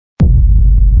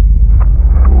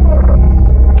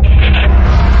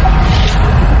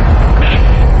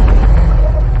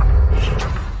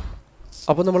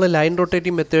അപ്പോൾ നമ്മൾ line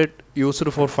rotating method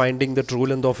used for finding the true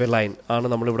length of A line ആണ്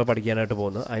നമ്മളിവിടെ പഠിക്കാനായിട്ട്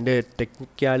പോകുന്നത്. അതിൻ്റെ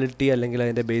ടെക്നിക്കാലിറ്റി അല്ലെങ്കിൽ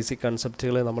അതിൻ്റെ ബേസിക്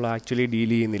കൺസെപ്റ്റുകൾ നമ്മൾ ആക്ച്വലി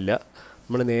ഡീൽ ചെയ്യുന്നില്ല.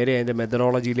 നമ്മൾ നേരെ അതിൻ്റെ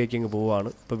മെത്തഡോളജിയിലേക്ക് അങ്ങ് പോവുകയാണ്.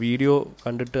 ഇപ്പോൾ വീഡിയോ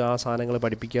കണ്ടിട്ട് ആ സാധനങ്ങൾ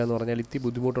പഠിപ്പിക്കുക എന്ന് പറഞ്ഞാൽ ഇത്തിരി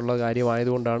ബുദ്ധിമുട്ടുള്ള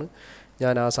കാര്യമായതുകൊണ്ടാണ്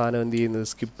ഞാൻ ആ സാധനം എന്ത് ചെയ്യുന്നത്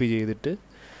സ്കിപ്പ് ചെയ്തിട്ട്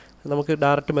നമുക്ക്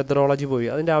ഡയറക്റ്റ് മെത്തഡോളജി പോയി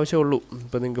അതിൻ്റെ ആവശ്യമുള്ളൂ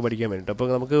ഇപ്പോൾ നിങ്ങൾക്ക് പഠിക്കാൻ വേണ്ടിയിട്ട്. അപ്പോൾ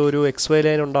നമുക്ക് ഒരു XY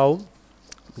ലൈൻ ഉണ്ടാവും.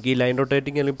 ഈ ലൈൻ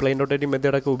റൊട്ടേറ്റിംഗ് അല്ലെങ്കിൽ പ്ലെയിൻ റൊട്ടേറ്റിംഗ്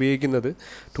മെത്തേഡൊക്കെ ഉപയോഗിക്കുന്നത്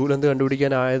ടൂ ലെന്ത്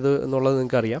കണ്ടുപിടിക്കാനായത് എന്നുള്ളത്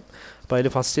നിങ്ങൾക്കറിയാം. അപ്പോൾ അതിൽ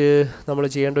ഫസ്റ്റ് നമ്മൾ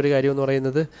ചെയ്യേണ്ട ഒരു കാര്യം എന്ന്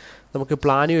പറയുന്നത് നമുക്ക്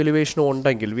പ്ലാനും എലിവേഷനും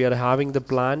ഉണ്ടെങ്കിൽ V are having the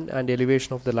plan and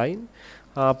elevation of the line.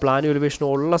 ആ പ്ലാനും എലിവേഷനും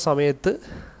ഉള്ള സമയത്ത്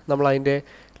നമ്മളതിൻ്റെ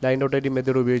ലൈൻ റൊട്ടേറ്റിംഗ്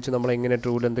മെത്തേഡ് ഉപയോഗിച്ച് നമ്മൾ എങ്ങനെ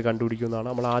ട്രൂ ലെന്ത് കണ്ടുപിടിക്കുമെന്നാണ്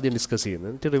നമ്മൾ ആദ്യം ഡിസ്കസ്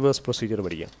ചെയ്യുന്നത്. എന്നിട്ട് റിവേഴ്സ് പ്രൊസീജിയർ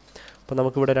പഠിക്കാം. അപ്പോൾ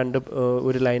നമുക്കിവിടെ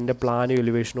ഒരു ലൈനിൻ്റെ പ്ലാനും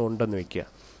എലിവേഷനും ഉണ്ടെന്ന് വയ്ക്കുക.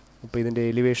 അപ്പോൾ ഇതിൻ്റെ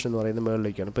എലിവേഷൻ എന്ന് പറയുന്നത്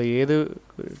മുകളിലേക്കാണ്. ഇപ്പോൾ ഏത്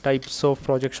ടൈപ്സ് ഓഫ്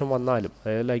പ്രൊജക്ഷൻ വന്നാലും,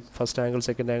 അതായത് like first angle,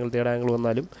 second angle, third angle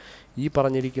വന്നാലും ഈ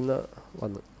പറഞ്ഞിരിക്കുന്ന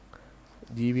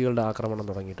ജീവികളുടെ ആക്രമണം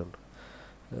തുടങ്ങിയിട്ടുണ്ട്.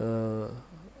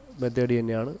 മെത്തേഡ്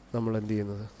തന്നെയാണ് നമ്മൾ എന്ത്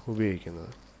ചെയ്യുന്നത്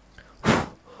ഉപയോഗിക്കുന്നത്.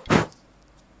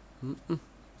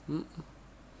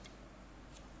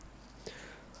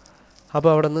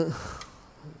 അപ്പോൾ അവിടെ നിന്ന്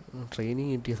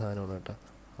ട്രെയിനിങ് കിട്ടിയ സാധനമാണ് കേട്ടോ.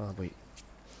 പോയി.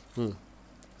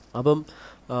 അപ്പം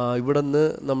ഇവിടെ നിന്ന്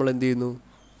നമ്മൾ എന്ത് ചെയ്യുന്നു,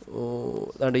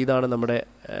 ഇതാണ് നമ്മുടെ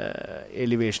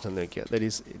എലിവേഷൻ എന്ന് വയ്ക്കുക.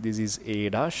 This is A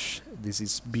dash, this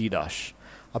is B dash.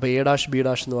 അപ്പോൾ എ ഡാഷ് ബി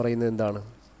ഡാഷ് എന്ന് പറയുന്നത് എന്താണ്?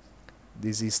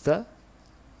 This is the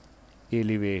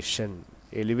elevation.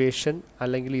 Elevation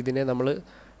അല്ലെങ്കിൽ ഇതിനെ നമ്മൾ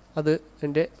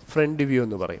എൻ്റെ ഫ്രണ്ട് വ്യൂ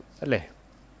എന്ന് പറയും അല്ലേ,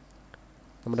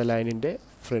 നമ്മുടെ ലൈനിൻ്റെ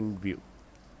ഫ്രണ്ട് വ്യൂ.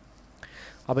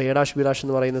 അപ്പോൾ എ ഡാഷ് ബി ഡാഷ്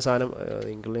എന്ന് പറയുന്ന സാധനം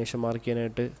ഇൻക്ലിനേഷൻ മാർക്ക്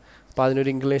ചെയ്യാനായിട്ട്, അപ്പോൾ അതിനൊരു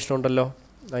ഇൻക്ലിനേഷൻ ഉണ്ടല്ലോ.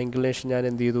 ആ ഇൻക്ലിനേഷൻ ഞാൻ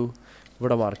എന്ത് ചെയ്തു,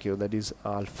 ഇവിടെ മാർക്ക് ചെയ്തു. That is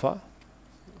alpha.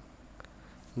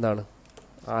 എന്താണ്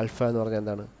ആൽഫ എന്ന് പറഞ്ഞാൽ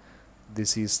എന്താണ്?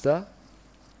 This is the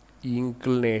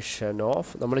inclination of,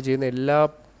 നമ്മൾ ചെയ്യുന്ന എല്ലാ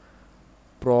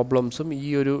പ്രോബ്ലംസും ഈ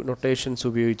ഒരു നൊട്ടേഷൻസ്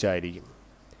ഉപയോഗിച്ചായിരിക്കും.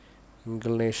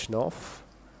 ഇൻക്ലിനേഷൻ ഓഫ്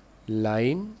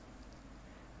ലൈൻ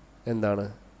എന്താണ്,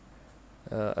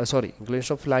 സോറി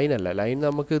ഇൻക്ലിനേഷൻ ഓഫ് ലൈൻ അല്ല, ലൈൻ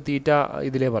നമുക്ക് തീറ്റ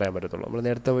ഇതിലേ പറയാൻ പറ്റത്തുള്ളൂ. നമ്മൾ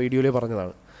നേരത്തെ വീഡിയോയിലേ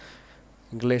പറഞ്ഞതാണ്.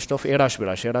 Inclination of A dash B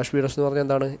dash. A dash B dash എന്ന് പറഞ്ഞാൽ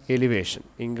എന്താണ്? എലിവേഷൻ.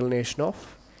 ഇൻക്ലിനേഷൻ ഓഫ്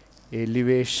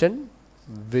എലിവേഷൻ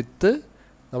വിത്ത്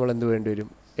നമ്മൾ എന്ത് വേണ്ടി വരും?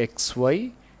 XY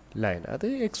line. അത്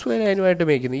XY ലൈനുമായിട്ട്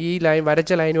മേക്കുന്ന, ഈ ലൈൻ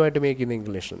വരച്ച ലൈനുമായിട്ട് മേക്കുന്ന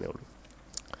ഇൻക്ലിനേഷൻ എന്നേ ഉള്ളൂ.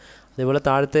 അതേപോലെ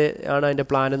താഴത്തെ ആണ് അതിൻ്റെ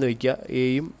പ്ലാൻ എന്ന് വയ്ക്കുക,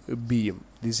 എയും ബിയും.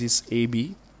 This is AB.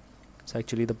 It's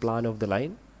actually the plan of the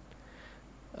line.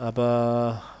 അപ്പോൾ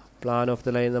പ്ലാൻ ഓഫ്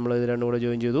ദ ലൈൻ നമ്മൾ ഇത് രണ്ടും കൂടെ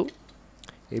ജോയിൻ ചെയ്തു.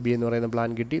 AB എന്ന് പറയുന്ന പ്ലാൻ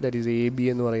കിട്ടി. ദാറ്റ് ഈസ് AB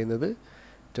എന്ന് പറയുന്നത്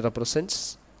ഇറ്റ് റെപ്രസെൻറ്റ്സ്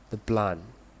ദ പ്ലാൻ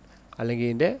അല്ലെങ്കിൽ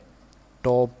ഇതിൻ്റെ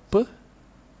ടോപ്പ്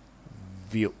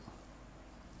വ്യൂ.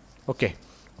 ഓക്കെ.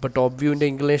 അപ്പോൾ ടോപ്പ് വ്യൂവിൻ്റെ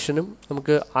ഇൻക്ലിനേഷനും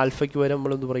നമുക്ക് ആൽഫയ്ക്ക് പകരം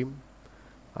നമ്മളെന്ത് പറയും?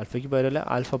 ആൽഫയ്ക്ക് പകരമല്ല,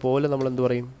 ആൽഫ പോലെ നമ്മളെന്ത്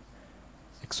പറയും?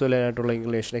 XY ലൈനായിട്ടുള്ള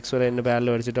inclination. XY ലൈനിന്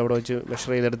പാരലൽ വരച്ചിട്ട് അവിടെ വെച്ച്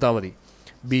മെഷർ ചെയ്തെടുത്താൽ മതി.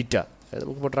 ബീറ്റ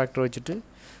നമുക്ക് പ്രൊട്രാക്ടർ വെച്ചിട്ട്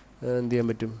എന്ത് ചെയ്യാൻ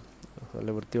പറ്റും?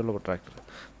 നല്ല വൃത്തിയുള്ള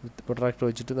പ്രൊട്രാക്ടർ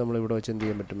വെച്ചിട്ട് നമ്മളിവിടെ വെച്ച് എന്ത്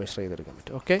ചെയ്യാൻ പറ്റും? മെഷർ ചെയ്തെടുക്കാൻ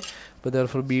പറ്റും. ഓക്കെ. അപ്പോൾ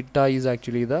therefore beta is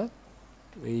actually the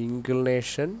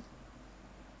inclination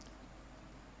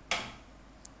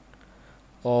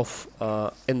of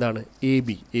എന്താണ്? AB.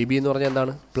 AB എന്ന് പറഞ്ഞാൽ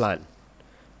എന്താണ്? Plan.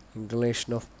 Inclination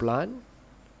of plan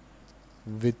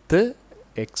with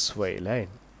XY line.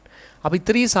 അപ്പോൾ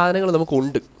ഇത്രയും സാധനങ്ങൾ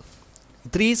നമുക്കുണ്ട്.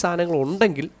 ഇത്രയും സാധനങ്ങൾ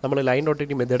ഉണ്ടെങ്കിൽ നമ്മൾ ലൈൻ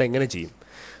റൊട്ടേറ്റിംഗ് മെത്തേഡ് എങ്ങനെ ചെയ്യും?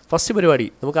 ഫസ്റ്റ് പരിപാടി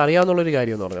നമുക്ക് അറിയാവുന്നുള്ളൊരു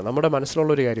കാര്യം എന്ന് പറഞ്ഞാൽ, നമ്മുടെ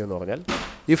മനസ്സിലുള്ളൊരു കാര്യം എന്ന് പറഞ്ഞാൽ,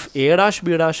 if A dash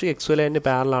B dash XY ലൈനിന്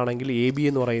പാരലാണെങ്കിൽ AB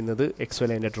എന്ന് പറയുന്നത് XY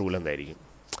ലൈനിൻ്റെ ട്രൂ ലെന്ത് ആയിരിക്കും.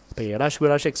 അപ്പോൾ A dash B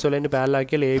dash XY ലൈനിന്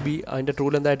പാരലാക്കിയാൽ AB അതിൻ്റെ ട്രൂ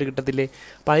ലെന്തായിട്ട് കിട്ടത്തില്ലേ?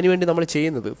 അപ്പോൾ അതിന് വേണ്ടി നമ്മൾ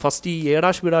ചെയ്യുന്നത് ഫസ്റ്റ് ഈ എ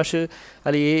ഡാഷ് ബി ഡാഷ്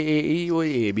അല്ലെങ്കിൽ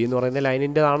AB എന്ന് പറയുന്ന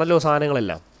ലൈനിൻ്റെതാണല്ലോ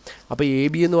സാധനങ്ങളെല്ലാം. അപ്പോൾ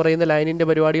AB എന്ന് പറയുന്ന ലൈനിൻ്റെ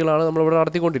പരിപാടികളാണ് നമ്മളിവിടെ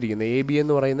നടത്തിക്കൊണ്ടിരിക്കുന്നത്. AB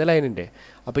എന്ന് പറയുന്ന ലൈനിൻ്റെ.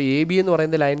 അപ്പോൾ AB എന്ന്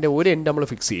പറയുന്ന ലൈനിൻ്റെ ഒരു എൻഡ് നമ്മൾ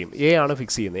ഫിക്സ് ചെയ്യും. A ആണ്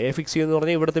ഫിക്സ് ചെയ്യുന്നത്. A ഫിക്സ് ചെയ്യുമെന്ന്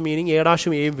പറഞ്ഞാൽ ഇവിടുത്തെ മീനിങ് എ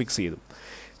ഡാഷും എയും ഫിക്സ് ചെയ്തു.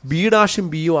 ബി ഡാഷും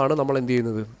ബിയും ആണ് നമ്മൾ എന്ത്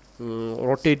ചെയ്യുന്നത്?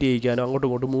 റൊട്ടേറ്റ് ചെയ്യിക്കാനോ അങ്ങോട്ടും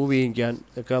ഇങ്ങോട്ടും മൂവ് ചെയ്യിക്കാൻ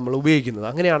ഒക്കെ നമ്മൾ ഉപയോഗിക്കുന്നത്.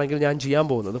 അങ്ങനെയാണെങ്കിൽ ഞാൻ ചെയ്യാൻ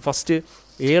പോകുന്നത് first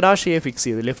A dash A fix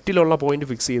ചെയ്ത് ലെഫ്റ്റിലുള്ള പോയിന്റ്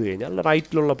ഫിക്സ് ചെയ്ത് കഴിഞ്ഞാൽ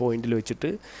റൈറ്റിലുള്ള പോയിന്റിൽ വെച്ചിട്ട്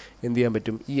എന്ത് ചെയ്യാൻ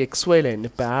പറ്റും? ഈ XY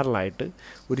ലൈനിന് പാരലായിട്ട്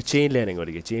ഒരു ചെയിൻ ലൈൻ അങ്ങ്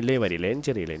വരയ്ക്കുക. ചെയിൻ ലൈൻ, വലിയ ലൈൻ,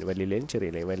 ചെറിയ ലൈൻ, വലിയ ലൈൻ, ചെറിയ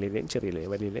ലൈൻ, വലിയ ലൈൻ, ചെറിയ ലൈൻ,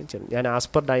 വലിയ ലൈൻ, ചെറിയ. ഞാൻ ആസ്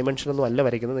പെർ ഡയമെൻഷനൊന്നും അല്ല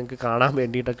വരയ്ക്കുന്നത്, നിങ്ങൾക്ക് കാണാൻ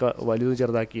വേണ്ടിയിട്ടൊക്കെ വലുതും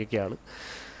ചെറുതാക്കിയൊക്കെയാണ്.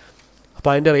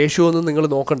 അപ്പോൾ അതിൻ്റെ റേഷ്യോ ഒന്നും നിങ്ങൾ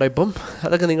നോക്കണ്ട. ഇപ്പം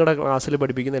അതൊക്കെ നിങ്ങളുടെ ക്ലാസ്സിൽ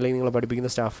പഠിപ്പിക്കുന്ന അല്ലെങ്കിൽ നിങ്ങളെ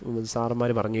പഠിപ്പിക്കുന്ന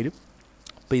സാറന്മാർ പറഞ്ഞു തരും.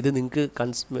 അപ്പോൾ ഇത് നിങ്ങൾക്ക്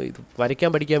ഇത് വരയ്ക്കാൻ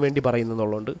പഠിക്കാൻ വേണ്ടി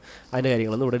പറയുന്നതുള്ളതുകൊണ്ട് അതിൻ്റെ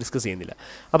കാര്യങ്ങളൊന്നും ഇവിടെ ഡിസ്കസ് ചെയ്യുന്നില്ല.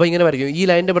 അപ്പോൾ ഇങ്ങനെ വരയ്ക്കും. ഈ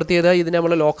ലൈനിൻ്റെ പ്രത്യേകത ഇതിനെ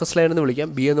നമ്മൾ ലോക്കസ് ലൈൻ എന്ന് വിളിക്കാം.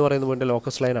 B എന്ന് പറയുന്ന പോയിൻ്റെ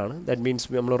ലോക്കസ് ലൈനാണ്. ദാറ്റ് മീൻസ്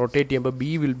നമ്മൾ റൊട്ടേറ്റ് ചെയ്യുമ്പോൾ B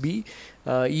വിൽ ബി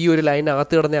ഈ ഒരു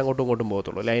ലൈനകത്ത് കിടന്നേ അങ്ങോട്ടും ഇങ്ങോട്ടും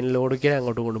പോകത്തുള്ളൂ. ലൈനിലോടിക്കേ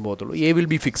അങ്ങോട്ടും ഇങ്ങോട്ടും പോകത്തുള്ളൂ. A will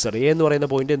be fixed. A എന്ന് പറയുന്ന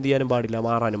പോയിന്റ് എന്ത് ചെയ്യാനും പാടില്ല,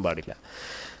 മാറാനും പാടില്ല.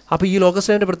 അപ്പോൾ ഈ ലോക്കസ്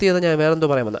ലൈനിൻ്റെ പ്രത്യേകത ഞാൻ വേറെ എന്തോ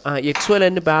പറയാൻ വന്നത്, എക്സ് വൈ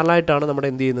ലൈനിന് പാരലായിട്ടാണ് നമ്മുടെ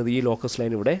എന്ത് ചെയ്യുന്നത് ഈ ലോക്കസ്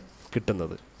ലൈൻ ഇവിടെ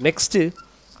കിട്ടുന്നത്. നെക്സ്റ്റ്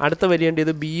അടുത്ത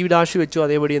വരേണ്ടത് ബി ഡാഷ് വെച്ചു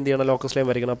അതേപടി എന്ത് ചെയ്യണം ലോക്കസ് ലൈൻ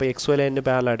വരയ്ക്കണം. അപ്പോൾ എക്സ് വൈ ലൈനിന്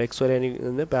പാരലായിട്ട് എക്സ് വൈ ലൈനിൽ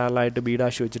നിന്ന് പാരലായിട്ട് ബി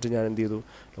ഡാഷ് വെച്ചിട്ട് ഞാൻ എന്ത് ചെയ്തു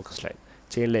ലോക്കസ് ലൈൻ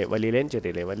ചെയിൻ ലൈൻ വലിയ ലൈൻ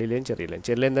ചെറിയ ലൈൻ വലിയ ലൈൻ ചെറിയ ലൈൻ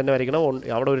ചെറിയ ലൈൻ തന്നെ വരയ്ക്കണം.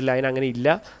 അവിടെ ഒരു ലൈൻ അങ്ങനെ ഇല്ല,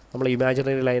 നമ്മൾ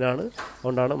ഇമാജിനറി ലൈനാണ്,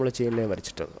 അതുകൊണ്ടാണ് നമ്മൾ chain line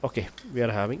വരച്ചിട്ടത്. Okay, V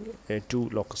are having 2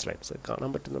 locus lines. കാണാൻ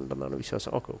പറ്റുന്നുണ്ടെന്നാണ്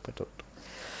വിശ്വാസം. ഓക്കെ, പറ്റുന്നുണ്ട്.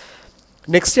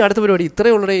 നെക്സ്റ്റ് അടുത്ത പരിപാടി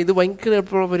ഇത്രയേ ഉള്ളൂ. ഇത് ഭയങ്കര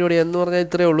എളുപ്പമുള്ള പരിപാടി എന്ന് പറഞ്ഞാൽ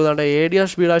ഇത്രയേ ഉള്ളൂ. അതാണ്ട് A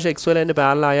dash B dash X Y ലൈനിൻ്റെ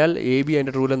പാരലായാൽ എ ബി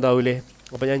അതിൻ്റെ റൂൾ എന്താവില്ലേ?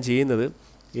 അപ്പോൾ ഞാൻ ചെയ്യുന്നത്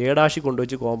എ ഡാഷിൽ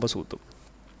കൊണ്ടുവച്ച് കോമ്പസ് കുത്തും.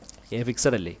 എ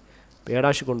ഫിക്സഡ് അല്ലേ, എ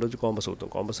ഡാഷിൽ കൊണ്ടുവച്ച് കോമ്പസ് കുത്തും.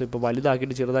 കോമ്പസ് ഇപ്പോൾ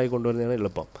വലുതാക്കിയിട്ട് ചെറുതായി കൊണ്ടുവരുന്നതാണ്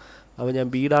എളുപ്പം. അപ്പോൾ ഞാൻ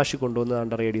ബി ഡാഷിൽ കൊണ്ടുവന്ന്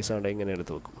അണ്ടർ റേഡിയസ് ആണ്ട് ഇങ്ങനെ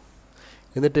എടുത്ത് വെക്കും.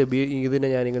 എന്നിട്ട് ഇതിനെ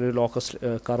ഞാനിങ്ങനെ ഒരു ലോക്കസ്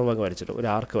കർവ് അങ്ങ് വരച്ചിട്ടും ഒരു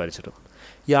ആർക്ക് വരച്ചിട്ടും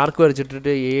ഈ ആർക്ക്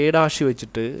വരച്ചിട്ടിട്ട് എ ഡാഷ്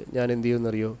വെച്ചിട്ട് ഞാൻ എന്ത്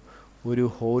ചെയ്യുമെന്നറിയോ, ഒരു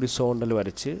ഹോറിസോണ്ടൽ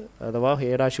വരച്ച് അഥവാ എ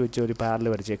ഡാഷ് വെച്ച് ഒരു പാരൽ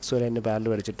വരച്ച് എക്സ് വൈ ലൈനിൻ്റെ പാരൽ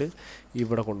വരച്ചിട്ട്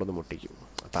ഇവിടെ കൊണ്ടുവന്ന് മുട്ടിക്കും.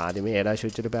 അപ്പോൾ ആദ്യമേ എ ഡാഷ്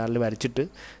വെച്ചൊരു പാരൽ വരച്ചിട്ട്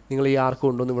നിങ്ങൾ ഈ ആർക്ക്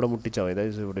കൊണ്ടുവന്ന് ഇവിടെ മുട്ടിച്ചാൽ മതി.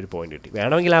 അതായത് ഇവിടെ ഒരു പോയിന്റ് കിട്ടി.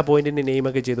 വേണമെങ്കിൽ ആ പോയിൻറ്റിൻ്റെ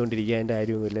നെയിമൊക്കെ ചെയ്തുകൊണ്ടിരിക്കുക, അതിൻ്റെ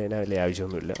കാര്യമൊന്നുമില്ല, അതിന് വലിയ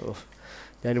ആവശ്യമൊന്നുമില്ല.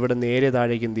 ഞാനിവിടെ നേരെ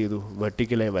താഴേക്ക് എന്ത് ചെയ്തു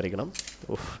വെർട്ടിക്കൽ ലൈൻ വരയ്ക്കണം.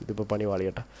 ഇതിപ്പോൾ പണി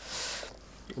വാളിയട്ടെ.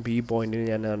 അപ്പോൾ ഈ പോയിൻറ്റിന്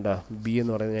ഞാൻ എന്താ ബി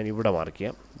എന്ന് പറയുന്നത് ഞാൻ ഇവിടെ മാർക്ക്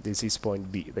ചെയ്യാം. ദിസ് ഈസ് പോയിൻറ്റ്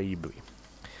ബി, ഈ ബി.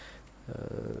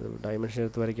 ഡയമെൻഷൻ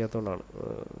എടുത്ത് വരയ്ക്കാത്തതുകൊണ്ടാണ്.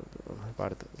 അപ്പോൾ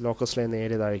അടുത്ത് ലോക്കസ് ലൈൻ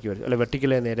നേരെ താഴേക്ക് വരച്ചു, അല്ല വെർട്ടിക്കൽ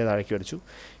ലൈൻ നേരെ താഴേക്ക് വരച്ചു.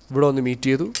 ഇവിടെ ഒന്ന് മീറ്റ്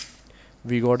ചെയ്തു.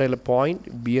 We got A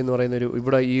point B എന്ന് പറയുന്നൊരു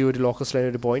ഇവിടെ ഈ ഒരു ലോക്കസ് ലൈൻ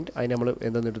ഒരു പോയിൻറ്റ്, അതിന് നമ്മൾ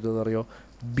എന്തെന്ന് എടുത്തതെന്ന് അറിയോ,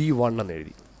 B1 എന്ന്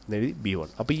എഴുതി B1.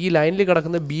 അപ്പോൾ ഈ ലൈനിൽ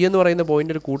കിടക്കുന്ന ബി എന്ന് പറയുന്ന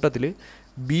പോയിൻ്റ് ഒരു കൂട്ടത്തിൽ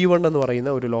B1 എന്ന് പറയുന്ന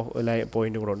ഒരു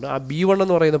പോയിൻ്റ് കൂടെ ഉണ്ട്. ആ B1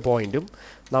 എന്ന് പറയുന്ന പോയിൻറ്റും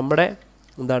നമ്മുടെ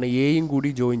എന്താണ് എയും കൂടി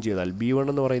ജോയിൻ ചെയ്താൽ B1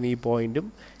 എന്ന് പറയുന്ന ഈ പോയിൻറ്റും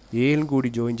എയും കൂടി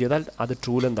ജോയിൻ ചെയ്താൽ അത്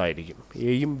ട്രൂ ലെന്ത് ആയിരിക്കും.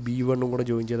 എയും B1 കൂടെ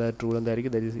ജോയിൻ ചെയ്താൽ ട്രൂ ലെന്ത്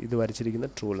ആയിരിക്കും. ഇത് വരച്ചിരിക്കുന്ന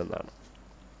ട്രൂ ലെന്താണ്.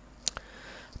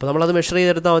 അപ്പോൾ നമ്മളത് മെഷർ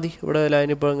ചെയ്തെടുത്താൽ മതി. ഇവിടെ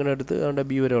ലൈൻ ഇപ്പോൾ ഇങ്ങനെ എടുത്ത് അതുകൊണ്ട്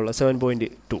ബി വരെയുള്ള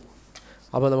 7.2.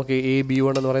 അപ്പോൾ നമുക്ക്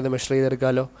B1 എന്ന് പറയുന്നത് measure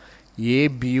ചെയ്തെടുക്കാമല്ലോ.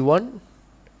 B1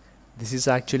 this is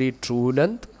actually true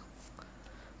length,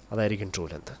 അതായിരിക്കും ട്രൂ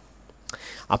ലെന്ത്.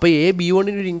 അപ്പോൾ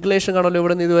B1 ഒരു ഇൻക്ലിനേഷൻ കാണുമല്ലോ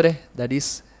ഇവിടെ നിന്ന് ഇതുവരെ, that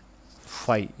is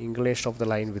phi, inclination of the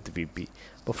line with VP.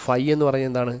 അപ്പോൾ ഫൈ എന്ന് പറഞ്ഞാൽ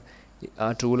എന്താണ്, ആ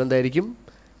ട്രൂ ലെന്ത് ആയിരിക്കും.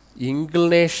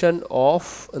 ഇൻക്ലിനേഷൻ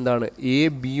ഓഫ് എന്താണ്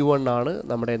B1 ആണ്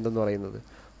നമ്മുടെ എന്തെന്ന് പറയുന്നത്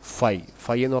ഫൈ.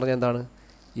 ഫൈ എന്ന് പറഞ്ഞാൽ എന്താണ്,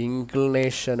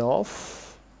 inclination of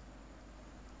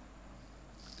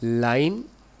line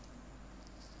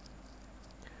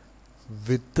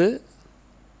with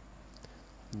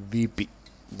VP.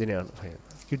 ഇതിനെയാണ് ഫൈ.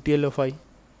 കിട്ടിയല്ലോ ഫൈ.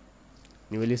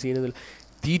 ഇനി വലിയ സീനൊന്നുമില്ല.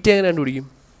 തീറ്റ എങ്ങനെ കണ്ടുപിടിക്കും?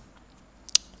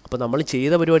 അപ്പോൾ നമ്മൾ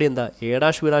ചെയ്ത പരിപാടി എന്താ, A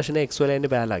dash B ഡാഷിനെ X Y ലൈനിൻ്റെ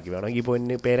പാരലാക്കി. വേണമെങ്കിൽ ഈ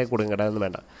പോയിൻറ്റിന് പേരെ കൊടുക്കും കേട്ടോ, അതൊന്നും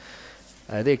വേണ്ട.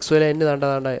 അതായത് എക്സ് വൈ ലൈനിന്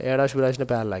താണ്ട എ ഡാഷ് ബി ഡാഷിനെ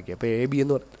പാരലാക്കി. അപ്പോൾ AB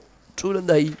എന്ന് പറഞ്ഞാൽ ട്രൂ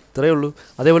ലെന്തായി, ഇത്രയേ ഉള്ളൂ.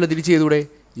 അതേപോലെ തിരിച്ച് ചെയ്തുകൂടെ,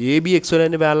 AB എക്സ് വൈ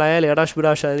ലൈനിന് പാരലായാൽ എ ഡാഷ് ബി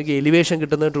ഡാഷ് എനിക്ക് എലിവേഷൻ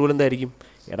കിട്ടുന്നത് true ലെന്തായിരിക്കും.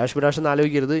 A dash B dash എന്ന്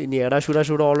ആലോചിക്കരുത്. ഇനി എ ഡാഷ് ബി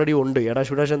ഡാഷ് ഇവിടെ ഓൾറെഡി ഉണ്ട്. എ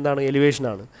ഡാഷ് ബി ഡാഷ് എന്താണ്,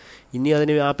 എലിവേഷനാണ്. ഇനി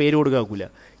അതിന് ആ പേര് കൊടുക്കാക്കില്ല.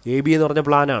 AB എന്ന് പറഞ്ഞ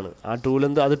പ്ലാനാണ്. ആ ട്രൂ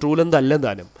ലെന്ത് അത് ട്രൂ ലെന്ത് അല്ല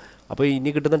എന്തായാലും. അപ്പോൾ ഇനി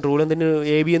കിട്ടുന്ന ട്രൂ ലെന്തിന്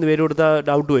AB എന്ന് പേര് കൊടുത്താൽ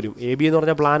ഡൗട്ട് വരും. AB എന്ന്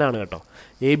പറഞ്ഞാൽ പ്ലാനാണ് കേട്ടോ.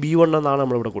 B1 എന്നാണ്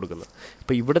നമ്മളിവിടെ കൊടുക്കുന്നത്.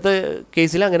 അപ്പോൾ ഇവിടുത്തെ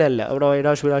കേസിൽ അങ്ങനെയല്ല. ഇവിടെ A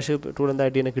dash B dash true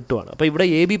ലെന്തായിട്ട് തന്നെ കിട്ടുവാണ്. അപ്പോൾ ഇവിടെ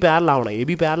AB പാരലാവണം.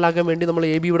 AB പാരലാക്കാൻ വേണ്ടി നമ്മൾ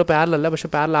AB ഇവിടെ പാരലല്ല, പക്ഷേ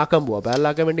പാരലാക്കാൻ പോവാം.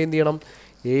 പാരലാക്കാൻ വേണ്ടി എന്ത് ചെയ്യണം,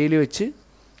 എയിൽ വെച്ച്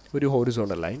ഒരു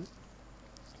ഹോറിസോണ്ടൽ ലൈൻ,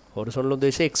 ഹോറിസോണ്ടൽ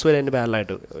ഉദ്ദേശിച്ച് എക്സ് വൈ ലൈനിന്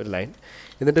പാരലായിട്ട് ഒരു ലൈൻ.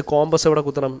 എന്നിട്ട് കോമ്പസ് എവിടെ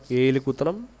കുത്തണം, എയിൽ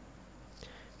കുത്തണം.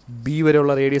 B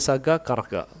വരെയുള്ള റേഡിയസ് ആക്കുക,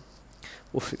 കറക്കുക.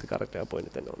 ഇത് കറക്റ്റ് ആ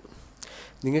പോയിന്റ് തന്നെ വന്നു.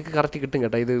 നിങ്ങൾക്ക് കറക്റ്റ് കിട്ടും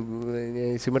കേട്ടോ. ഇത്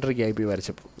സിമെട്രിക് ആയി പോയി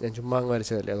വരച്ചപ്പോൾ, ഞാൻ ചുമ്മാ അങ്ങ്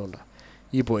വരച്ചതല്ലേ, അതുകൊണ്ടാണ്.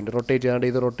 ഈ പോയിന്റ് റൊട്ടേറ്റ് ചെയ്യാണ്ട്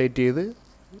ഇത് റൊട്ടേറ്റ് ചെയ്ത്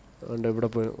അതുകൊണ്ട് ഇവിടെ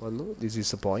വന്നു. This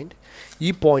is A point. ഈ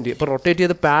പോയിന്റ് ഇപ്പോൾ റൊട്ടേറ്റ്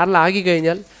ചെയ്ത് പാരലാക്കി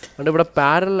കഴിഞ്ഞാൽ അതുകൊണ്ട് ഇവിടെ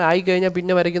പാരലായി കഴിഞ്ഞാൽ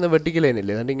പിന്നെ വരയ്ക്കുന്ന വെർട്ടിക്കൽ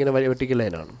ലൈനില്ലേ, അതുകൊണ്ട് ഇങ്ങനെ വെർട്ടിക്കൽ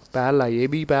ലൈനാണ്. പാരലായി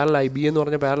AB പാരലായി B എന്ന്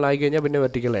പറഞ്ഞാൽ പാരലായി കഴിഞ്ഞാൽ പിന്നെ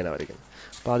വെർട്ടിക്കൽ ലൈനാണ് വരയ്ക്കുന്നത്.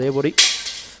 അപ്പോൾ അതേപോലെ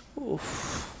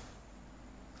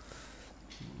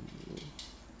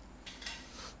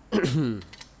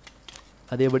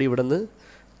അതേപടി ഇവിടെ നിന്ന്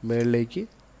മുകളിലേക്ക്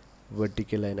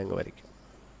വെർട്ടിക്കൽ ലൈൻ അങ്ങ് വരയ്ക്കും.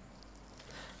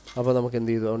 അപ്പോൾ നമുക്ക്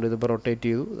എന്ത് ചെയ്തു, അതുകൊണ്ട് ഇതിപ്പോൾ റൊട്ടേറ്റ്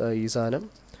ചെയ്തു. ഈ സാധനം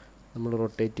നമ്മൾ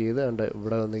റൊട്ടേറ്റ് ചെയ്ത് അതുകൊണ്ട്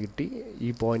ഇവിടെ വന്ന് കിട്ടി. ഈ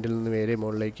പോയിന്റിൽ നിന്ന് നേരെ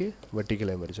മുകളിലേക്ക് വെർട്ടിക്കൽ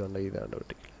ലൈൻ വരച്ചു. അതുകൊണ്ട് ഇതാണ്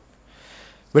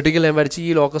വെർട്ടിക്കൽ ലൈൻ വരച്ച്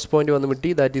ഈ ലോക്കസ് പോയിന്റ് വന്ന് വിട്ടി.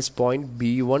 That is point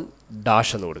B1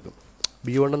 dash എന്ന് കൊടുക്കും.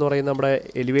 B1 എന്ന് പറയുന്നത് നമ്മുടെ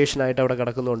എലിവേഷനായിട്ട് അവിടെ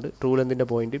കിടക്കുന്നുണ്ട്. ട്രൂ ലെന്തിൻ്റെ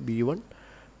പോയിന്റ് B1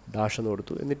 ഡാഷ് എന്ന്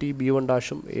കൊടുത്തു. എന്നിട്ട് ഈ B1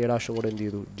 ഡാഷും എ ഡാഷും കൂടെ എന്ത്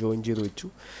ചെയ്തു, ജോയിൻ ചെയ്ത് വെച്ചു.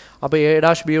 അപ്പോൾ എ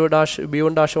ഡാഷ്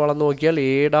B1 ഡാഷ് വളർന്നു നോക്കിയാൽ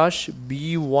എ ഡാഷ്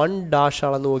B1 ഡാഷ്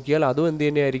അളന്ന് നോക്കിയാൽ അതും എന്ത്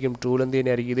തന്നെയായിരിക്കും, ട്രൂ ലെന്ത്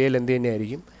തന്നെയായിരിക്കും, ഇതേ ലെന്ത്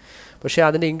തന്നെയായിരിക്കും. പക്ഷേ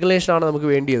അതിൻ്റെ ഇൻക്ലിനേഷനാണ് നമുക്ക്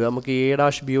വേണ്ടിയത്. നമുക്ക് എ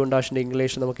ഡാഷ് B1 ഡാഷിൻ്റെ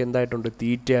ഇൻക്ലിനേഷൻ നമുക്ക് എന്തായിട്ടുണ്ട്,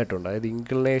 തീറ്റ ആയിട്ടുണ്ട്. അതായത്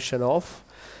inclination of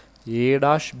A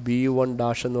dash B1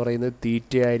 dash എന്ന് പറയുന്നത്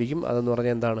തീറ്റ ആയിരിക്കും. അതെന്ന്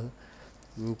പറഞ്ഞാൽ എന്താണ്,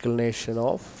 ഇൻക്ലിനേഷൻ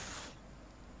ഓഫ്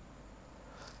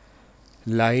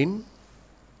ലൈൻ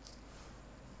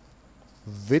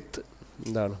വിത്ത്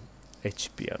എന്താണ്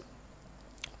HP ആണ്.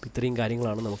 അപ്പോൾ ഇത്രയും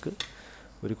കാര്യങ്ങളാണ് നമുക്ക്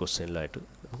ഒരു ക്വസ്റ്റ്യനിലായിട്ട്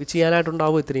നമുക്ക്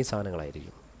ചെയ്യാനായിട്ടുണ്ടാവും. ഇത്രയും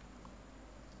സാധനങ്ങളായിരിക്കും.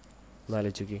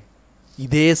 എന്നാലോചിച്ച് നോക്കി,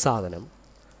 ഇതേ സാധനം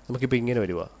നമുക്കിപ്പോൾ ഇങ്ങനെ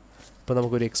വരുക. ഇപ്പോൾ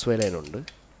നമുക്കൊരു XY ലൈനുണ്ട്.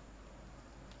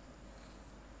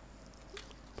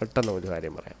 പെട്ടെന്ന് ഒരു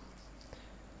കാര്യം പറയാം.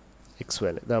 XY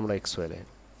ലൈൻ, ഇത് നമ്മുടെ XY ലൈൻ.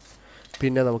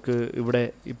 പിന്നെ നമുക്ക് ഇവിടെ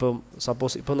ഇപ്പം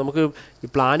സപ്പോസ് ഇപ്പം നമുക്ക് ഈ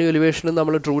പ്ലാനും എലിവേഷനും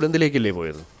നമ്മൾ ട്രൂ ലെന്തിലേക്കല്ലേ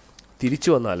പോയത്. തിരിച്ചു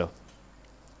വന്നാലോ,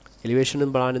 എലിവേഷനും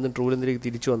പ്ലാനിൽ നിന്ന് ട്രൂ ലെന്തിലേക്ക്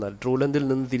തിരിച്ചു വന്നാൽ, ട്രൂ ലെന്തിൽ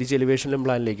നിന്ന് തിരിച്ച് എലിവേഷനിലും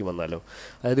പ്ലാനിലേക്ക് വന്നാലോ,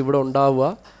 അതായത് ഇവിടെ ഉണ്ടാവുക,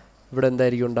 ഇവിടെ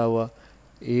എന്തായിരിക്കും ഉണ്ടാവുക,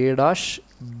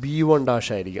 A'(B1'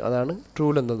 ആയിരിക്കും. അതാണ് ട്രൂ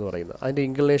ലെന്ത് എന്ന് പറയുന്നത്. അതിൻ്റെ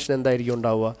ഇൻക്ലിനേഷൻ എന്തായിരിക്കും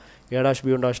ഉണ്ടാവുക,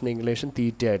 A'(B1'ൻ്റെ ഇൻക്ലിനേഷൻ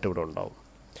തീറ്റ ആയിട്ട് ഇവിടെ ഉണ്ടാവും.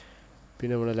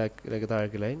 പിന്നെ ഇവിടെ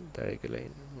താഴേക്ക് ലൈൻ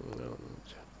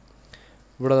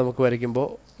ഇവിടെ നമുക്ക് വരയ്ക്കുമ്പോൾ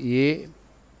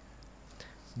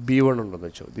A'(B1) ഉണ്ടെന്ന്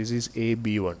വെച്ചോ. ദിസ് ഈസ്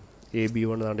A'(B1)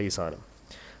 എന്നാണ് ഈ സാധനം.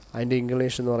 അതിൻ്റെ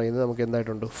ഇൻക്ലിനേഷൻ എന്ന് പറയുന്നത് നമുക്ക്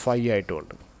എന്തായിട്ടുണ്ട്, φ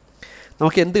ആയിട്ടുമുണ്ട്.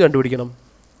 നമുക്ക് എന്ത് കണ്ടുപിടിക്കണം?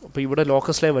 അപ്പോൾ ഇവിടെ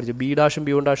ലോക്കസ് ലൈൻ വരച്ചു.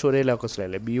 B'(B1') ഒരേ ലോക്കസ് ലൈൻ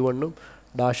അല്ലേ. B1ഉം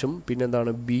ഡാഷും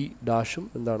പിന്നെന്താണ് B'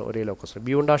 എന്താണ് ഒരേ ലോക്കസ് ലൈൻ.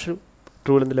 B1'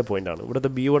 ട്രൂ ലെന്തിലെ പോയിൻ്റാണ്. ഇവിടുത്തെ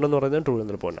B1 എന്ന് പറയുന്നത് ട്രൂ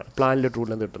ലെന്തിലെ പോയിൻ്റാണ്. പ്ലാനിൽ ട്രൂ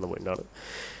ലെന്ത് കിട്ടുന്ന പോയിൻ്റാണ്.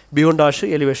 B1'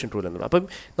 elevation true ലെന്താണ്. അപ്പം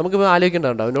നമുക്ക്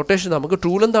ആലോചിക്കേണ്ടതുണ്ടാവും നൊട്ടേഷൻ. നമുക്ക്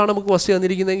ട്രൂ ലെന്താണ് നമുക്ക് ഫസ്റ്റ്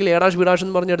തന്നിരിക്കുന്നതെങ്കിൽ A'(B')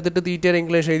 എന്ന് പറഞ്ഞെടുത്തിട്ട് തീറ്റയുടെ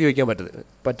ഇംഗ്ലീഷ് എഴുതി വയ്ക്കാൻ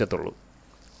പറ്റത്തുള്ളൂ.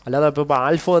 അല്ലാതെ ഇപ്പോൾ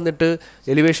ആൽഫ വന്നിട്ട്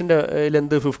എലിവേഷൻ്റെ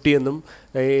ലെന്ത് 50 എന്നും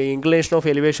inclination of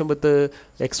elevation with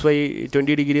XY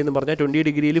 20 degree എന്ന് പറഞ്ഞാൽ 20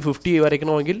 ഡിഗ്രിയിൽ 50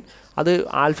 വരയ്ക്കണമെങ്കിൽ അത്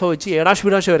ആൽഫ വെച്ച്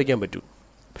A'(B') വരയ്ക്കാൻ പറ്റും.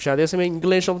 പക്ഷേ അതേസമയം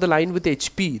inclination of the line with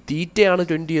HP തീറ്റയാണ്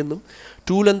 20 എന്നും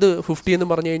ട്രൂ ലെന്ത് 50 എന്നും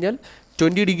പറഞ്ഞു കഴിഞ്ഞാൽ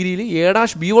 20 ഡിഗ്രിയിൽ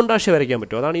A'(B1' വരയ്ക്കാൻ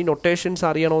പറ്റും. അതാണ് ഈ നൊട്ടേഷൻസ്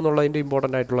അറിയണമെന്നുള്ളതിൻ്റെ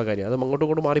ഇമ്പോർട്ടൻ്റ് ആയിട്ടുള്ള കാര്യം. അത് അങ്ങോട്ടും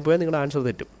ഇങ്ങോട്ടും മാറിപ്പോയാൽ നിങ്ങളുടെ ആൻസർ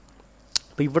തെറ്റും.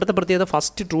 അപ്പോൾ ഇവിടുത്തെ പ്രത്യേകത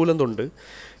ഫസ്റ്റ് ട്രൂ ലെന്ത് ഉണ്ട്.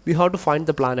 We have to find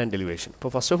the plan and elevation. അപ്പോൾ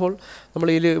ഫസ്റ്റ് ഓഫ് ഓൾ നമ്മൾ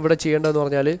ഇവിടെ ചെയ്യേണ്ടതെന്ന്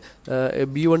പറഞ്ഞാൽ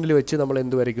B1 വെച്ച് നമ്മൾ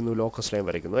എന്ത് വരയ്ക്കുന്നു, ലോക്കസ് ലൈൻ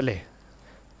വരയ്ക്കുന്നു അല്ലേ.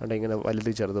 അവിടെ ഇങ്ങനെ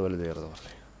വലുത് ചെറുത് പറഞ്ഞേ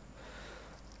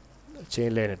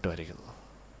ചെയിൻ ലൈൻ ഇട്ട് വരയ്ക്കുന്നു.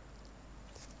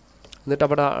 എന്നിട്ട്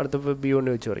അവിടെ അടുത്ത B1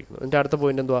 വെച്ച് വരയ്ക്കുന്നു. എന്നിട്ട് അടുത്ത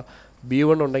പോയിൻ്റ് എന്തുവാ,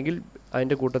 B1 ഉണ്ടെങ്കിൽ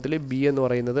അതിൻ്റെ കൂട്ടത്തിൽ B എന്ന്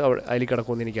പറയുന്നത് അതിൽ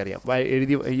കിടക്കുമെന്ന് എനിക്കറിയാം.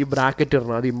 എഴുതി ഈ ബ്രാക്കറ്റ്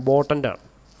ഇടണം. അത് ഇമ്പോർട്ടൻ്റ് ആണ്.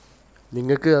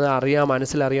 നിങ്ങൾക്ക് അത്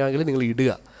മനസ്സിലറിയാമെങ്കിൽ നിങ്ങൾ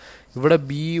ഇടുക. ഇവിടെ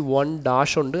B1'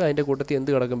 ഉണ്ട്, അതിൻ്റെ കൂട്ടത്തിൽ എന്ത്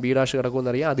കിടക്കും, B'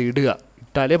 കിടക്കുമെന്ന് അറിയാം. അത് ഇടുക.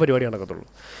 ഇട്ടാലേ പരിപാടി നടക്കത്തുള്ളൂ.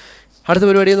 അടുത്ത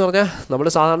പരിപാടി എന്ന് പറഞ്ഞാൽ നമ്മൾ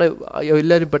സാധാരണ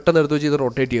എല്ലാവരും പെട്ടെന്ന് എടുത്ത് വെച്ച് ഇത്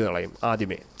റൊട്ടേറ്റ് ചെയ്ത് കളയും.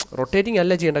 ആദ്യമേ റൊട്ടേറ്റിംഗ്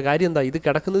അല്ല ചെയ്യേണ്ട. കാര്യം എന്താ, ഇത്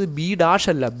കിടക്കുന്നത് B'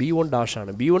 അല്ല B1'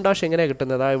 ആണ്. B1' എങ്ങനെയാണ്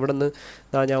കിട്ടുന്നത്? അതാ ഇവിടെ നിന്ന്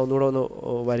ഞാൻ ഒന്നുകൂടെ ഒന്ന്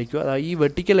വരയ്ക്കുക. അതാ ഈ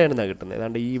വെർട്ടിക്കൽ ലൈൻ എന്നാണ് കിട്ടുന്നത്.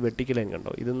 ഏതാണ്ട് ഈ വെർട്ടിക്കൽ ലൈൻ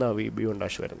കണ്ടോ, ഇതെന്നാണ്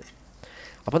B1' വരുന്നത്.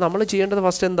 അപ്പോൾ നമ്മൾ ചെയ്യേണ്ടത്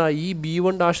ഫസ്റ്റ് എന്താ, ഈ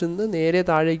B1' നിന്ന് നേരെ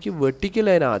താഴേക്ക് വെർട്ടിക്കൽ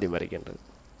ലൈൻ ആദ്യം വരയ്ക്കേണ്ടത്.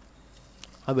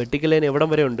 ആ വെർട്ടിക്കൽ ലൈൻ എവിടം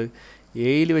വരെ ഉണ്ട്,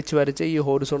 എയിൽ വെച്ച് വരച്ച ഈ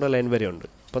ഹോറിസോണ്ടൽ ലൈൻ വരെ ഉണ്ട്.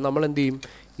 അപ്പോൾ നമ്മൾ എന്ത് ചെയ്യും,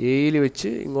 എയിൽ വെച്ച്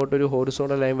ഇങ്ങോട്ടൊരു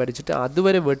ഹോറിസോണ്ടൽ ലൈൻ വരച്ചിട്ട്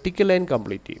അതുവരെ വെർട്ടിക്കൽ ലൈൻ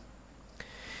കംപ്ലീറ്റ് ചെയ്യും.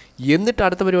 എന്നിട്ട്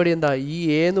അടുത്ത പരിപാടി എന്താ, ഈ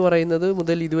A എന്ന് പറയുന്നത്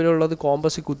മുതൽ ഇതുവരെ ഉള്ളത്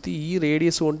കോമ്പസ് കുത്തി ഈ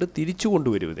റേഡിയസ് കൊണ്ട് തിരിച്ചു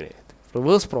കൊണ്ടുവരും. ഇതിനെ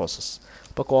റിവേഴ്സ് പ്രോസസ്സ്.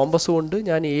 അപ്പോൾ കോമ്പസ് കൊണ്ട്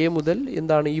ഞാൻ A മുതൽ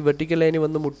എന്താണ് ഈ വെർട്ടിക്കൽ ലൈന്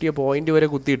വന്ന് മുട്ടിയ പോയിൻ്റ് വരെ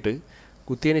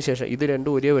കുത്തിയതിന് ശേഷം ഇത്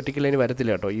രണ്ടും ഒരേ വെർട്ടിക്കൽ ലൈന്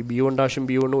വരത്തില്ല കേട്ടോ. ഈ B1'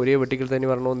 B1 ഒരേ വെർട്ടിക്കൽ ലൈന്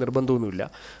വരണമെന്ന് നിർബന്ധമൊന്നുമില്ല.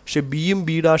 പക്ഷേ Bയും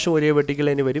B' ഒരേ വെർട്ടിക്കൽ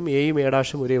ലൈന് വരും, Aയും A'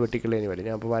 ഒരേ വെർട്ടിക്കൽ ലൈന് വരും.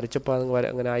 ഞാൻ അപ്പോൾ വരച്ചപ്പോൾ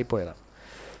അങ്ങനെ ആയിപ്പോയതാണ്.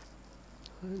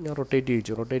 ഞാൻ റൊട്ടേറ്റ്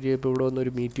ചെയ്യിപ്പോൾ ഇവിടെ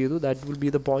വന്നൊരു മീറ്റ് ചെയ്തു. That will be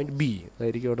the point B.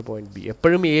 അതായിരിക്കും അവിടെ പോയിൻറ്റ് B.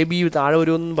 എപ്പോഴും AB താഴെ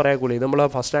വരുമെന്നും പറയാക്കൂടെ. ഇത് നമ്മൾ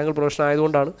ഫസ്റ്റ് ആംഗിൾ പ്രൊജക്ഷൻ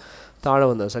ആയതുകൊണ്ടാണ് താഴെ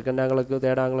വന്നത്. സെക്കൻഡ് ആംഗിളൊക്കെ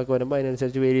തേർഡ് ആംഗിളൊക്കെ വരുമ്പോൾ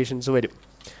അതിനനുസരിച്ച് വേരിയേഷൻസ് വരും.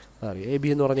 അറിയാം. AB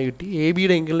എന്ന് പറഞ്ഞ് കിട്ടി.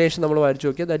 ABയുടെ ഇൻക്ലിനേഷൻ നമ്മൾ വരച്ച്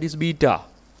നോക്കിയാൽ ദാറ്റ് ഈസ് ബീറ്റ.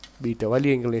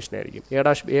 വലിയ ഇൻക്ലിനേഷൻ ആയിരിക്കും.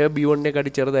 A'(B1)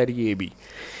 കാട്ടി ചെറുതായിരിക്കും AB.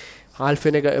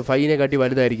 ഫൈനെ കാട്ടി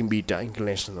വലുതായിരിക്കും ബീറ്റ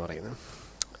ഇൻക്ലിനേഷൻ എന്ന് പറയുന്നത്.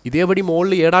 ഇതേപടി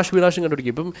മുകളിൽ A'(B')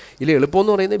 കണ്ടുപിടിക്കും. ഇപ്പം ഇതിൽ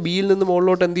എളുപ്പമെന്ന് പറയുന്നത് Bയിൽ നിന്ന്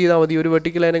മുകളിലോട്ട് എന്ത് ചെയ്താൽ മതി, ഒരു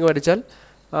വെർട്ടിക്കൽ ലൈനൊക്കെ വരച്ചാൽ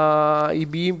ഈ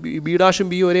B'(B')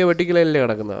 B ഒരേ വെർട്ടിക്കൽ ലൈനിലേ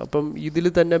കിടക്കുന്നത്. അപ്പം ഇതിൽ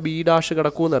തന്നെ B'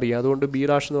 കിടക്കുമെന്നറിയാം. അതുകൊണ്ട് B'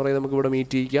 എന്ന് പറയുന്നത് നമുക്ക് ഇവിടെ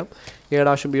മീറ്റ് ചെയ്യിക്കാം.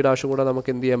 A'(B') കൂടെ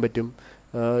നമുക്ക് എന്ത് ചെയ്യാൻ പറ്റും,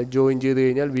 ജോയിൻ ചെയ്ത്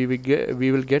കഴിഞ്ഞാൽ we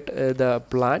will get the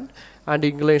plan and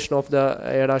inclination of the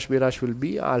A'(B') will be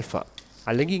alpha.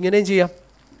 അല്ലെങ്കിൽ ഇങ്ങനെയും ചെയ്യാം.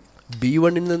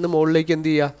 B1 നിന്ന് മുകളിലേക്ക് എന്ത്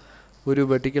ചെയ്യുക, ഒരു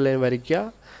വെർട്ടിക്കൽ ലൈൻ വരയ്ക്കുക.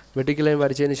 വെർട്ടിക്കൽ ലൈൻ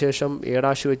വരച്ചതിന് ശേഷം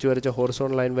A' വെച്ച് വരച്ച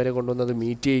ഹോറിസോണ്ടൽ ലൈൻ വരെ കൊണ്ടുവന്നത്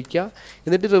മീറ്റ് ചെയ്യിക്കുക.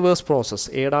 എന്നിട്ട് റിവേഴ്സ് പ്രോസസ്സ്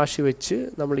A' വെച്ച്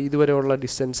നമ്മൾ ഇതുവരെയുള്ള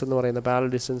ഡിസ്റ്റൻസ് എന്ന് പറയുന്ന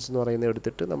പാരലൽ ഡിസ്റ്റൻസ് എന്ന് പറയുന്നത്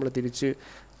എടുത്തിട്ട് നമ്മൾ തിരിച്ച്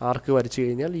ആർക്ക് വരച്ച്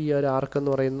കഴിഞ്ഞാൽ ഈ ഒരു ആർക്ക്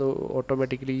എന്ന് പറയുന്നത്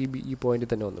ഓട്ടോമാറ്റിക്കലി ഈ പോയിന്റിൽ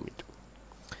തന്നെ വന്ന് മീറ്റും.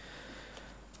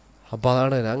 അപ്പോൾ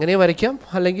അതാണ് അങ്ങനെ വരയ്ക്കാം.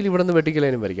 അല്ലെങ്കിൽ ഇവിടെ നിന്ന് വെർട്ടിക്കൽ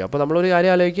ലൈനും വരയ്ക്കാം. അപ്പോൾ നമ്മളൊരു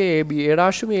കാര്യം ആലോചിക്കുക,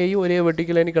 A'(ഉം Aയും ഒരേ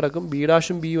വെർട്ടിക്കൽ ലൈനിൽ കിടക്കും,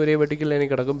 B'(ഉം B ഒരേ വെർട്ടിക്കൽ ലൈനിൽ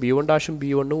കിടക്കും, B1'ഉം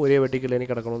B1 ഒരേ വെർട്ടിക്കൽ ലൈനിൽ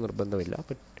കിടക്കണമെന്ന് നിർബന്ധമില്ല.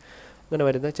 അപ്പം അങ്ങനെ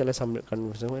വരുന്ന ചില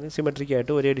കൺഫ്യൂഷൻ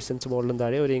സിമെട്രിക്കായിട്ട് ഒരേ ഡിസ്റ്റൻസ് മുകളിലും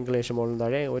താഴെ, ഒരേ ഇൻക്ലിനേഷൻ മുകളിലും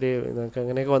താഴെ, ഒരേ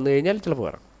അങ്ങനെയൊക്കെ വന്നു കഴിഞ്ഞാൽ ചിലപ്പോൾ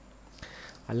വരാം,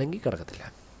 അല്ലെങ്കിൽ കിടക്കത്തില്ല.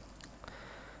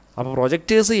 അപ്പോൾ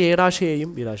പ്രൊജക്റ്റേഴ്സ് A',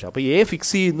 Aയും B'. അപ്പോൾ A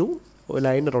ഫിക്സ് ചെയ്യുന്നു,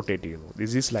 ലൈൻ റൊട്ടേറ്റ് ചെയ്യുന്നു.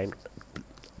 ദിസ് ഈസ് ലൈൻ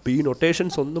അപ്പോൾ ഈ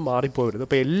നൊട്ടേഷൻസ് ഒന്നും മാറിപ്പോകരുത്.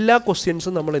 അപ്പോൾ എല്ലാ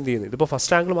ക്വസ്റ്റ്യൻസും നമ്മൾ എന്ത് ചെയ്യുന്നത്, ഇതിപ്പോൾ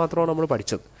ഫസ്റ്റ് ആംഗിൾ മാത്രമാണ് നമ്മൾ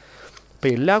പഠിച്ചത്. അപ്പോൾ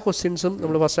എല്ലാ ക്വസ്റ്റ്യൻസും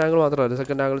നമ്മൾ ഫസ്റ്റ് ആംഗിൾ മാത്രമല്ല,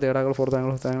 second angle, third angle, fourth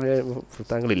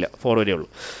angle ഇല്ല, 4 വരെ ഉള്ളൂ.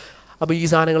 അപ്പോൾ ഈ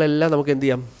സാധനങ്ങളെല്ലാം നമുക്ക് എന്ത്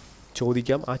ചെയ്യാം,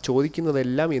 ചോദിക്കാം. ആ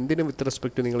ചോദിക്കുന്നതെല്ലാം എന്തിനും വിത്ത്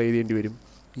റെസ്പെക്റ്റ് നിങ്ങൾ എഴുതേണ്ടി വരും,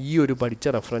 ഈ ഒരു പഠിച്ച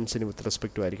റെഫറൻസിന് വിത്ത്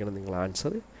റെസ്പെക്റ്റും ആയിരിക്കണം നിങ്ങൾ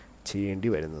ആൻസർ ചെയ്യേണ്ടി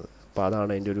വരുന്നത്. അപ്പോൾ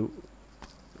അതാണ് അതിൻ്റെ ഒരു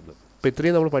ഇത്. അപ്പോൾ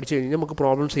ഇത്രയും നമ്മൾ പഠിച്ചു കഴിഞ്ഞാൽ നമുക്ക്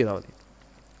പ്രോബ്ലംസ് ചെയ്താൽ മതി.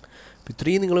 അപ്പോൾ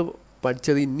ഇത്രയും നിങ്ങൾ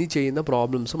പഠിച്ചത് ഇനി ചെയ്യുന്ന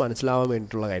പ്രോബ്ലംസ് മനസ്സിലാവാൻ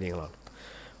വേണ്ടിയിട്ടുള്ള കാര്യങ്ങളാണ്.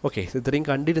 ഓക്കെ, ഇത്രയും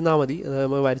കണ്ടിരുന്നാൽ മതി,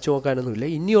 നമ്മൾ വരച്ച് നോക്കാനൊന്നുമില്ല.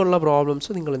 ഇനിയുള്ള പ്രോബ്ലംസ്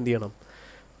നിങ്ങൾ എന്ത് ചെയ്യണം,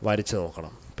 വരച്ച്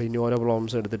നോക്കണം. അപ്പോൾ ഇനി ഓരോ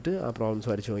പ്രോബ്ലംസ് എടുത്തിട്ട് ആ പ്രോബ്ലംസ്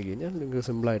വരച്ച് നോക്കി കഴിഞ്ഞാൽ നിങ്ങൾക്ക്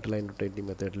സിമ്പിളായിട്ടുള്ള റൊട്ടേറ്റിംഗ്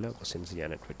മെത്തേഡിൽ ക്വസ്റ്റ്യൻസ്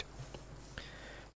ചെയ്യാനായിട്ട് പറ്റും.